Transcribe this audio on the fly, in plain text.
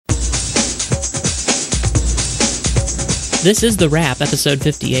This is The Wrap, episode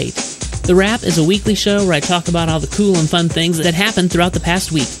 58. The Wrap is a weekly show where I talk about all the cool and fun things that happened throughout the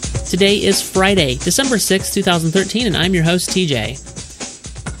past week. Today is Friday, December 6th, 2013, and I'm your host, TJ.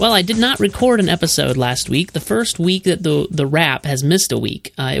 Well, I did not record an episode last week, the first week that the Wrap has missed a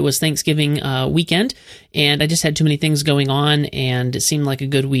week. It was Thanksgiving weekend, and I just had too many things going on, and it seemed like a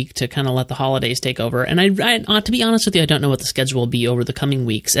good week to kind of let the holidays take over. And I to be honest with you, I don't know what the schedule will be over the coming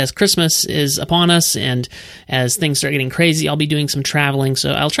weeks. As Christmas is upon us, and as things start getting crazy, I'll be doing some traveling,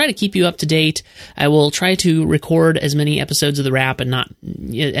 so I'll try to keep you up to date. I will try to record as many episodes of the Wrap and not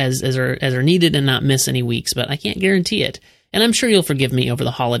as are needed, and not miss any weeks, but I can't guarantee it. And I'm sure you'll forgive me over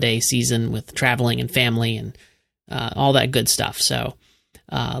the holiday season with traveling and family and all that good stuff. So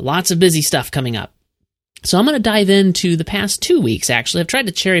lots of busy stuff coming up. So I'm going to dive into the past 2 weeks, actually. I've tried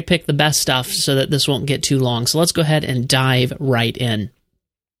to cherry pick the best stuff so that this won't get too long. So let's go ahead and dive right in.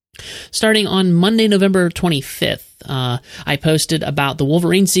 Starting on Monday, November 25th, I posted about the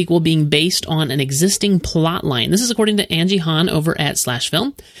Wovlerine sequel being based on an existing plot line. This is according to Angie Hahn over at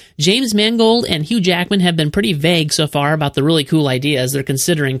 /Film. James Mangold and Hugh Jackman have been pretty vague so far about the really cool ideas they're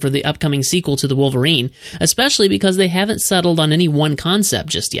considering for the upcoming sequel to the Wovlerine, especially because they haven't settled on any one concept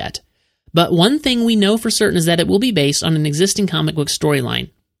just yet. But one thing we know for certain is that it will be based on an existing comic book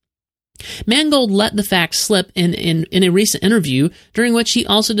storyline. Mangold let the fact slip in a recent interview, during which he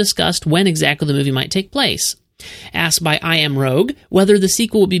also discussed when exactly the movie might take place. Asked by I Am Rogue whether the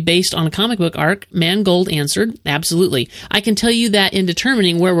sequel will be based on a comic book arc, Mangold answered, "Absolutely. I can tell you that in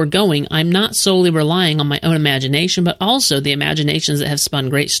determining where we're going, I'm not solely relying on my own imagination, but also the imaginations that have spun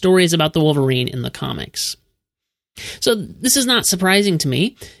great stories about the Wovlerine in the comics." So this is not surprising to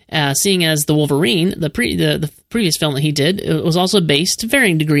me, seeing as the Wovlerine, the previous film that he did, it was also based to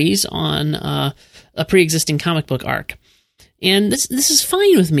varying degrees on a pre-existing comic book arc. And this is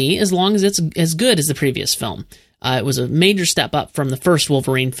fine with me as long as it's as good as the previous film. It was a major step up from the first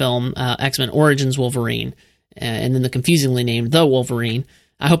Wolverine film, X-Men Origins Wolverine, and then the confusingly named The Wolverine.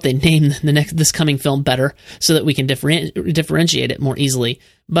 I hope they name this coming film better so that we can differentiate it more easily.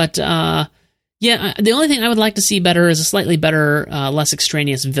 But yeah, the only thing I would like to see better is a slightly better, less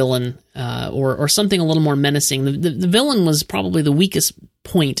extraneous villain, or something a little more menacing. The villain was probably the weakest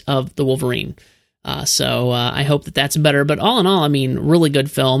point of the Wolverine. So I hope that that's better. But all in all, I mean, really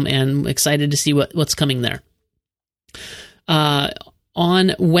good film, and excited to see what's coming there.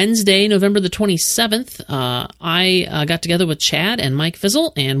 On Wednesday, November the 27th, I got together with Chad and Mike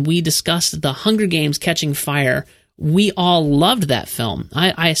Fissel, and we discussed The Hunger Games: Catching Fire. We all loved that film.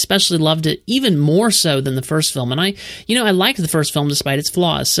 I especially loved it, even more so than the first film. And I liked the first film despite its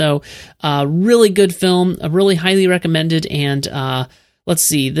flaws. So, really good film, really highly recommended. And let's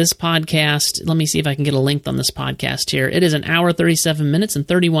see, this podcast, let me see if I can get a link on this podcast here. It is an hour, 37 minutes, and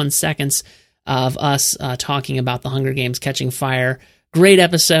 31 seconds of us talking about The Hunger Games: Catching Fire. Great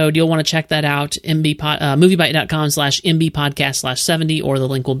episode. You'll want to check that out. MovieByte.com/MBpodcast/70, or the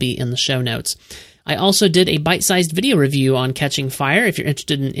link will be in the show notes. I also did a bite-sized video review on Catching Fire. If you're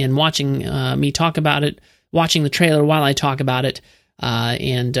interested in watching me talk about it, watching the trailer while I talk about it,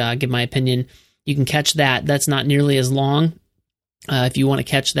 and give my opinion, you can catch that. That's not nearly as long if you want to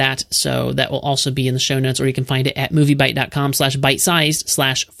catch that. So that will also be in the show notes, or you can find it at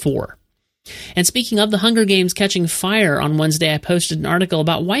MovieByte.com/bitesized/4. And speaking of The Hunger Games: Catching Fire, on Wednesday I posted an article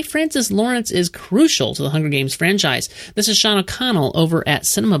about why Francis Lawrence is crucial to the Hunger Games franchise. This is Sean O'Connell over at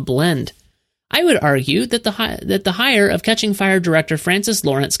Cinema Blend. I would argue that the hire of Catching Fire director Francis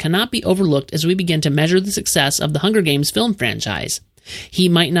Lawrence cannot be overlooked as we begin to measure the success of the Hunger Games film franchise. He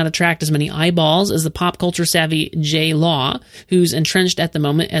might not attract as many eyeballs as the pop culture savvy J. Law, who's entrenched at the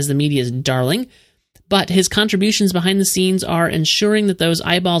moment as the media's darling, but his contributions behind the scenes are ensuring that those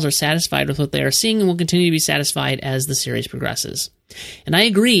eyeballs are satisfied with what they are seeing and will continue to be satisfied as the series progresses. And I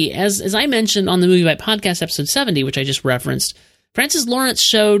agree, as I mentioned on the MovieByte Podcast episode 70, which I just referenced, Francis Lawrence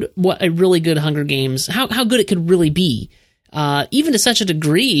showed what a really good Hunger Games, how good it could really be, even to such a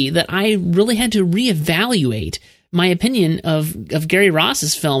degree that I really had to reevaluate my opinion of Gary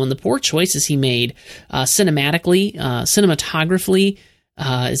Ross's film and the poor choices he made cinematographically. That's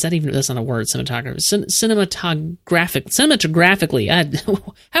not a word,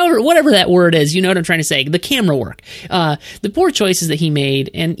 cinematographically. However, whatever that word is, you know what I'm trying to say. The camera work, the poor choices that he made,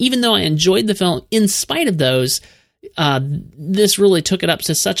 and even though I enjoyed the film, in spite of those, this really took it up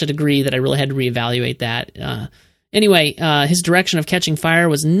to such a degree that I really had to reevaluate that. Anyway, his direction of Catching Fire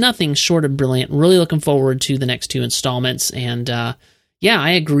was nothing short of brilliant. Really looking forward to the next two installments, and yeah,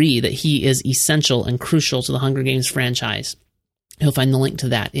 I agree that he is essential and crucial to the Hunger Games franchise. You'll find the link to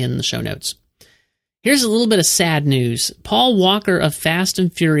that in the show notes. Here's a little bit of sad news. Paul Walker of Fast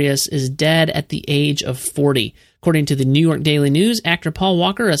and Furious is dead at the age of 40. According to the New York Daily News, actor Paul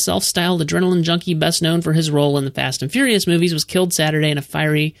Walker, a self-styled adrenaline junkie best known for his role in the Fast and Furious movies, was killed Saturday in a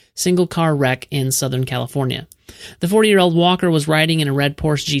fiery single-car wreck in Southern California. The 40-year-old Walker was riding in a red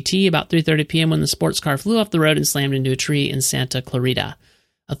Porsche GT about 3:30 p.m. when the sports car flew off the road and slammed into a tree in Santa Clarita.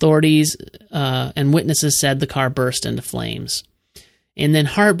 Authorities and witnesses said the car burst into flames. And then,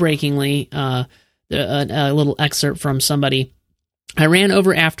 heartbreakingly, a little excerpt from somebody. I ran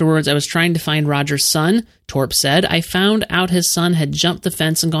over afterwards. I was trying to find Roger's son, Torp said. I found out his son had jumped the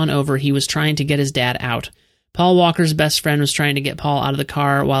fence and gone over. He was trying to get his dad out. Paul Walker's best friend was trying to get Paul out of the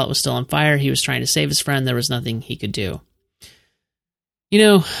car while it was still on fire. He was trying to save his friend. There was nothing he could do. You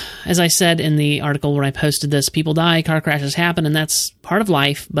know, as I said in the article where I posted this, people die, car crashes happen, and that's part of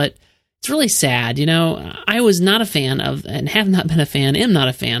life, but it's really sad. You know, I was not a fan of, and have not been a fan, am not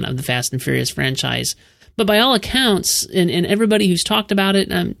a fan of the Fast and Furious franchise. But by all accounts, and everybody who's talked about it,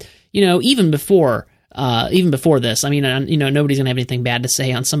 you know, even before this, I mean, you know, nobody's going to have anything bad to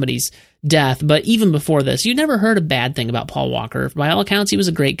say on somebody's death, but even before this, you never heard a bad thing about Paul Walker. By all accounts, he was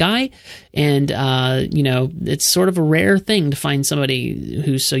a great guy, and, you know, it's sort of a rare thing to find somebody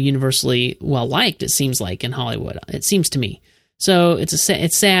who's so universally well-liked, it seems like, in Hollywood. It seems to me. So it's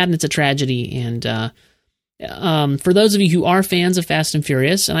sad, and it's a tragedy, and for those of you who are fans of Fast and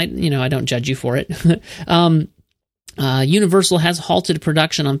Furious, and I don't judge you for it, Universal has halted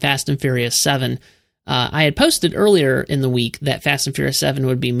production on Fast and Furious 7. I had posted earlier in the week that Fast and Furious 7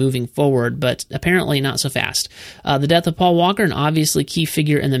 would be moving forward, but apparently not so fast. The death of Paul Walker, an obviously key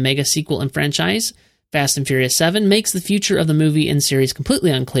figure in the mega sequel and franchise, Fast and Furious 7, makes the future of the movie and series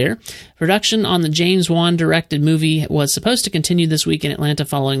completely unclear. Production on the James Wan-directed movie was supposed to continue this week in Atlanta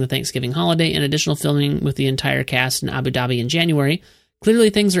following the Thanksgiving holiday, and additional filming with the entire cast in Abu Dhabi in January. Clearly,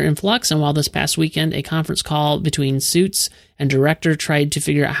 things are in flux, and while this past weekend a conference call between Suits and director tried to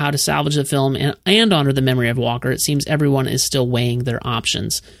figure out how to salvage the film and honor the memory of Walker, it seems everyone is still weighing their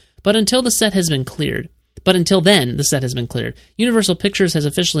options. But until then, the set has been cleared. Universal Pictures has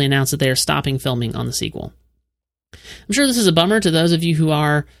officially announced that they are stopping filming on the sequel. I'm sure this is a bummer to those of you who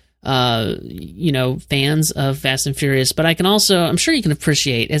are, fans of Fast and Furious, but I'm sure you can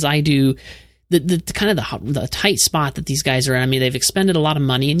appreciate, as I do, the tight spot that these guys are in. I mean, they've expended a lot of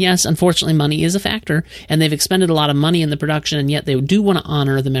money, and yes, unfortunately, money is a factor, and they've expended a lot of money in the production, and yet they do want to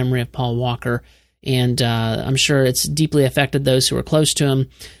honor the memory of Paul Walker, and I'm sure it's deeply affected those who are close to him.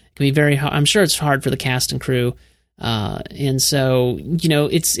 It can be very hard. I'm sure it's hard for the cast and crew, and so, you know,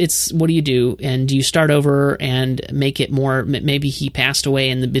 it's what do you do? And do you start over and make it more? Maybe he passed away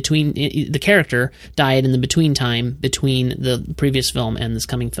in the between. The character died in the between time between the previous film and this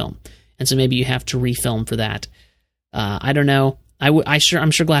coming film. And so maybe you have to refilm for that. I don't know. I'm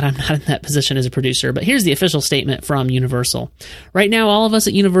sure glad I'm not in that position as a producer. But here's the official statement from Universal. Right now, all of us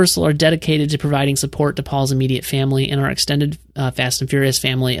at Universal are dedicated to providing support to Paul's immediate family and our extended Fast and Furious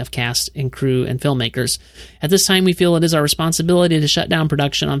family of cast and crew and filmmakers. At this time, we feel it is our responsibility to shut down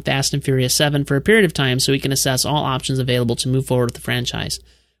production on Fast and Furious 7 for a period of time so we can assess all options available to move forward with the franchise.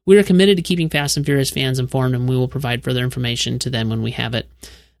 We are committed to keeping Fast and Furious fans informed, and we will provide further information to them when we have it.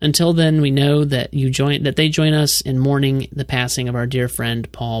 Until then, we know that they join us in mourning the passing of our dear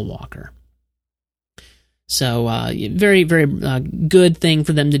friend Paul Walker. So, very, very good thing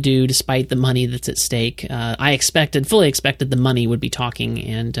for them to do, despite the money that's at stake. I fully expected the money would be talking,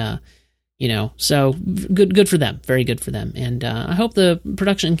 and so good for them, very good for them. And I hope the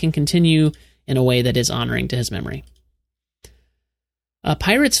production can continue in a way that is honoring to his memory.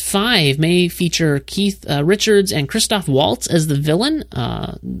 Pirates 5 may feature Keith Richards and Christoph Waltz as the villain,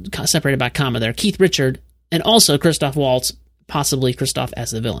 separated by comma there. Keith Richard and also Christoph Waltz, possibly Christoph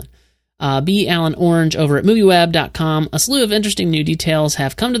as the villain. B. Alan Orange over at MovieWeb.com. A slew of interesting new details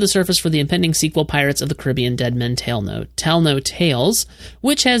have come to the surface for the impending sequel Pirates of the Caribbean Dead Men Tell No Tales,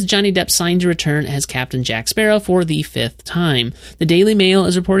 which has Johnny Depp signed to return as Captain Jack Sparrow for the 5th time. The Daily Mail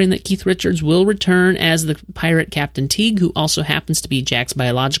is reporting that Keith Richards will return as the pirate Captain Teague, who also happens to be Jack's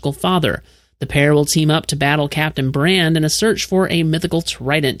biological father. The pair will team up to battle Captain Brand in a search for a mythical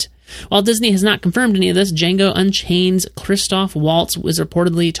trident. While Disney has not confirmed any of this, Django Unchained's Christoph Waltz was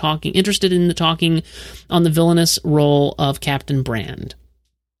reportedly interested in talking on the villainous role of Captain Brand.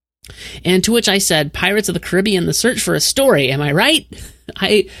 And to which I said, Pirates of the Caribbean, the search for a story, am I right?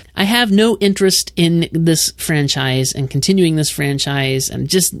 I have no interest in this franchise and continuing this franchise, and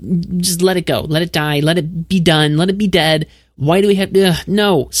just let it go. Let it die. Let it be done. Let it be dead. Why do we have...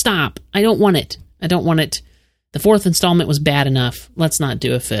 no, stop. I don't want it. The 4th installment was bad enough. Let's not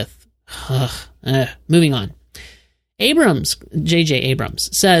do a 5th. Moving on. Abrams, J.J. Abrams,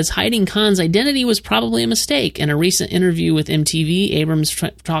 says hiding Khan's identity was probably a mistake. In a recent interview with MTV, Abrams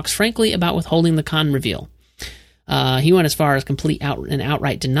talks frankly about withholding the Khan reveal. He went as far as complete and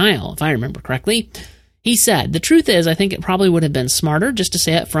outright denial, if I remember correctly. He said, "The truth is, I think it probably would have been smarter just to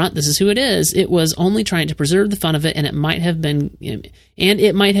say up front, this is who it is. It was only trying to preserve the fun of it, and it might have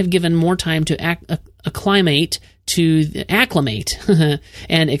given more time to acclimate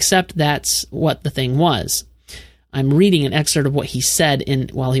and accept that's what the thing was." I'm reading an excerpt of what he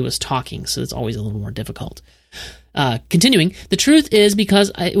said while he was talking, so it's always a little more difficult. Continuing, "The truth is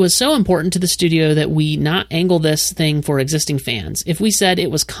because it was so important to the studio that we not angle this thing for existing fans. If we said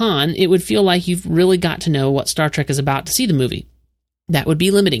it was Khan, it would feel like you've really got to know what Star Trek is about to see the movie. That would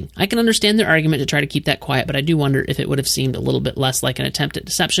be limiting. I can understand their argument to try to keep that quiet, but I do wonder if it would have seemed a little bit less like an attempt at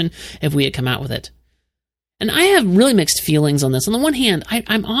deception if we had come out with it." And I have really mixed feelings on this. On the one hand,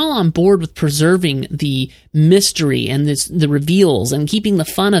 I'm all on board with preserving the mystery and the reveals and keeping the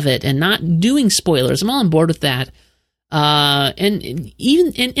fun of it and not doing spoilers. I'm all on board with that. And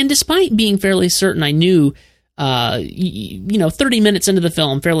despite being fairly certain, I knew, 30 minutes into the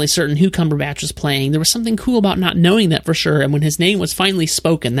film, fairly certain who Cumberbatch was playing. There was something cool about not knowing that for sure. And when his name was finally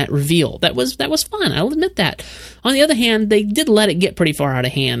spoken, that reveal, that was fun. I'll admit that. On the other hand, they did let it get pretty far out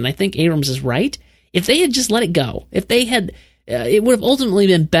of hand. And I think Abrams is right. If they had just let it go, if they had, it would have ultimately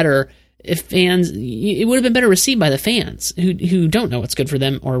been better it would have been better received by the fans who don't know what's good for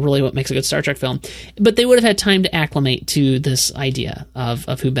them or really what makes a good Star Trek film. But they would have had time to acclimate to this idea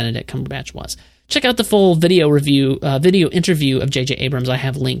of who Benedict Cumberbatch was. Check out the full video interview of J.J. Abrams. I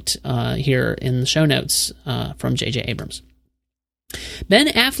have linked here in the show notes from J.J. Abrams. Ben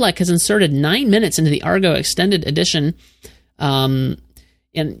Affleck has inserted 9 minutes into the Argo extended edition. And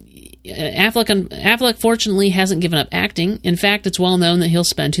Affleck fortunately hasn't given up acting. In fact, it's well known that he'll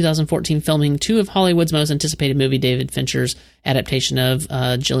spend 2014 filming two of Hollywood's most anticipated movie, David Fincher's adaptation of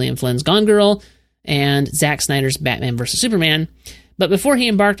Gillian Flynn's Gone Girl and Zack Snyder's Batman vs. Superman. But before he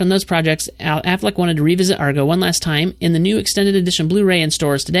embarked on those projects, Affleck wanted to revisit Argo one last time. In the new extended edition Blu-ray in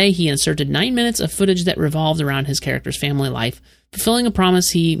stores today, he inserted 9 minutes of footage that revolved around his character's family life, fulfilling a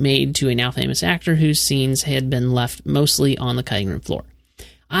promise he made to a now famous actor whose scenes had been left mostly on the cutting room floor.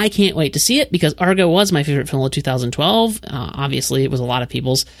 I can't wait to see it because Argo was my favorite film of 2012. Obviously, it was a lot of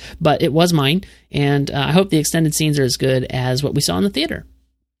people's, but it was mine, and I hope the extended scenes are as good as what we saw in the theater.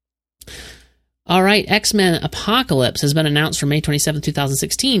 All right, X-Men Apocalypse has been announced for May 27,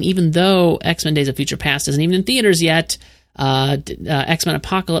 2016, even though X-Men Days of Future Past isn't even in theaters yet. X-Men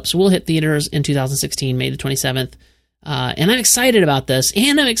Apocalypse will hit theaters in 2016, May the 27th. And I'm excited about this,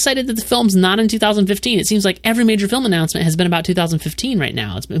 and I'm excited that the film's not in 2015. It seems like every major film announcement has been about 2015 right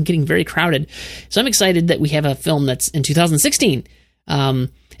now. It's been getting very crowded. So I'm excited that we have a film that's in 2016.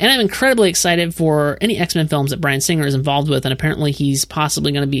 And I'm incredibly excited for any X-Men films that Bryan Singer is involved with, and apparently he's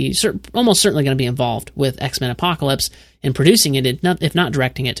possibly going to be, almost certainly going to be involved with X-Men Apocalypse in producing it, if not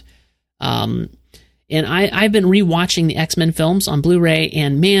directing it. And I've been rewatching the X-Men films on Blu-ray,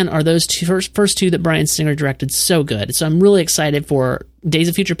 and man, are those first two that Bryan Singer directed so good. So I'm really excited for Days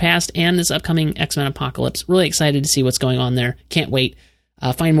of Future Past and this upcoming X-Men Apocalypse. Really excited to see what's going on there. Can't wait.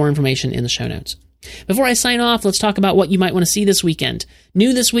 Find more information in the show notes. Before I sign off, let's talk about what you might want to see this weekend.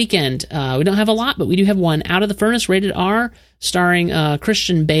 New this weekend, we don't have a lot, but we do have one. Out of the Furnace, rated R, starring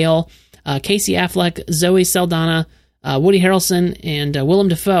Christian Bale, Casey Affleck, Zoe Saldana, Woody Harrelson, and Willem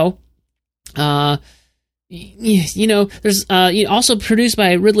Dafoe. There's also produced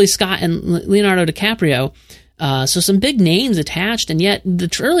by Ridley Scott and Leonardo DiCaprio. So some big names attached, and yet the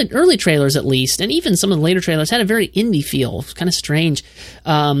early trailers, at least, and even some of the later trailers, had a very indie feel. It's kind of strange.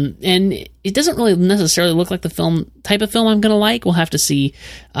 And it doesn't really necessarily look like the type of film I'm going to like. We'll have to see.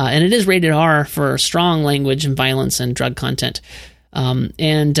 And it is rated R for strong language and violence and drug content. But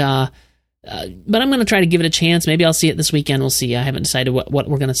I'm going to try to give it a chance. Maybe I'll see it this weekend. We'll see. I haven't decided what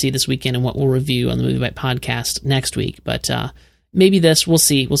we're going to see this weekend and what we'll review on the MovieByte podcast next week. But maybe this. We'll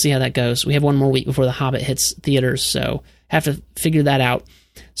see. We'll see how that goes. We have one more week before The Hobbit hits theaters, so have to figure that out.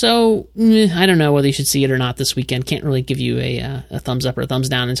 So I don't know whether you should see it or not this weekend. Can't really give you a thumbs up or a thumbs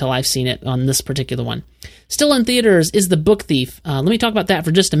down until I've seen it on this particular one. Still in theaters is The Book Thief. Let me talk about that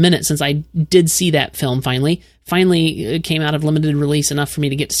for just a minute, since I did see that film finally. Finally came out of limited release enough for me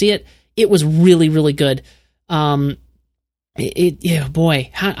to get to see it. It was really, really good. I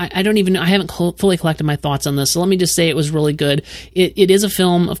don't even know. I haven't fully collected my thoughts on this, so let me just say it was really good. It is a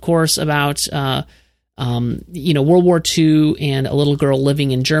film, of course, about World War II and a little girl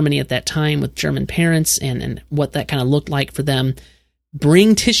living in Germany at that time with German parents and what that kind of looked like for them.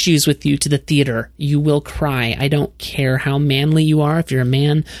 Bring tissues with you to the theater. You will cry. I don't care how manly you are. If you're a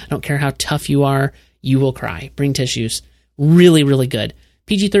man, I don't care how tough you are. You will cry. Bring tissues. Really, really good.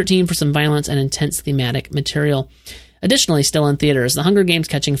 PG-13 for some violence and intense thematic material. Additionally, still in theaters, The Hunger Games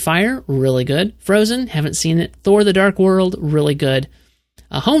Catching Fire, really good. Frozen, haven't seen it. Thor the Dark World, really good.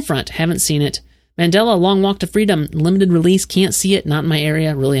 Homefront, haven't seen it. Mandela, Long Walk to Freedom, limited release, can't see it, not in my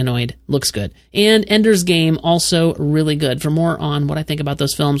area, really annoyed, looks good. And Ender's Game, also really good. For more on what I think about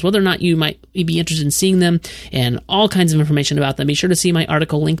those films, whether or not you might be interested in seeing them, and all kinds of information about them, be sure to see my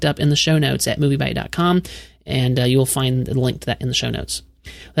article linked up in the show notes at MovieByte.com, and you'll find the link to that in the show notes.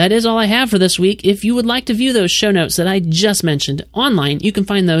 That is all I have for this week. If you would like to view those show notes that I just mentioned online, you can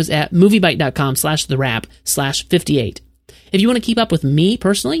find those at MovieByte.com/therap/58. If you want to keep up with me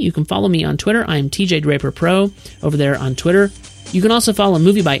personally, you can follow me on Twitter. I'm TJ Draper Pro over there on Twitter. You can also follow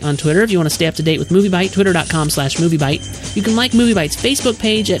MovieByte on Twitter if you want to stay up to date with MovieByte, twitter.com/MovieByte. You can like MovieByte's Facebook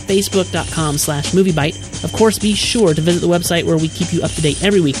page at facebook.com/MovieByte. Of course, be sure to visit the website where we keep you up to date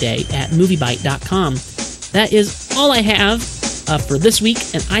every weekday at MovieByte.com. That is all I have for this week,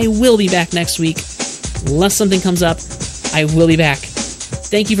 and I will be back next week. Unless something comes up, I will be back.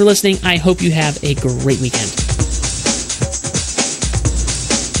 Thank you for listening. I hope you have a great weekend.